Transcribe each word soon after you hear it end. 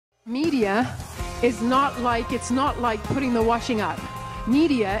Media is it's not like putting the washing up.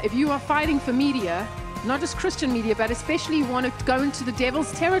 Media, if you are fighting for media, not just Christian media, but especially you want to go into the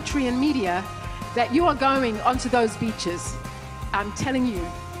devil's territory in media, that you are going onto those beaches. I'm telling you,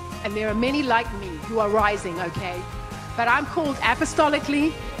 and there are many like me who are rising, okay? But I'm called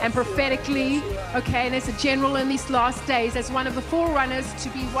apostolically and prophetically, okay, and as a general in these last days, as one of the forerunners, to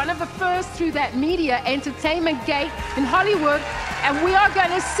be one of the first through that media entertainment gate in Hollywood, and we are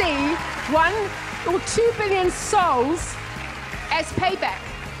going to see 1 or 2 billion souls as payback.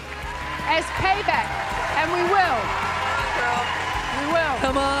 As payback. And we will. Come on, girl. We will.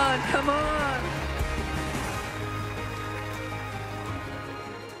 Come on, come on.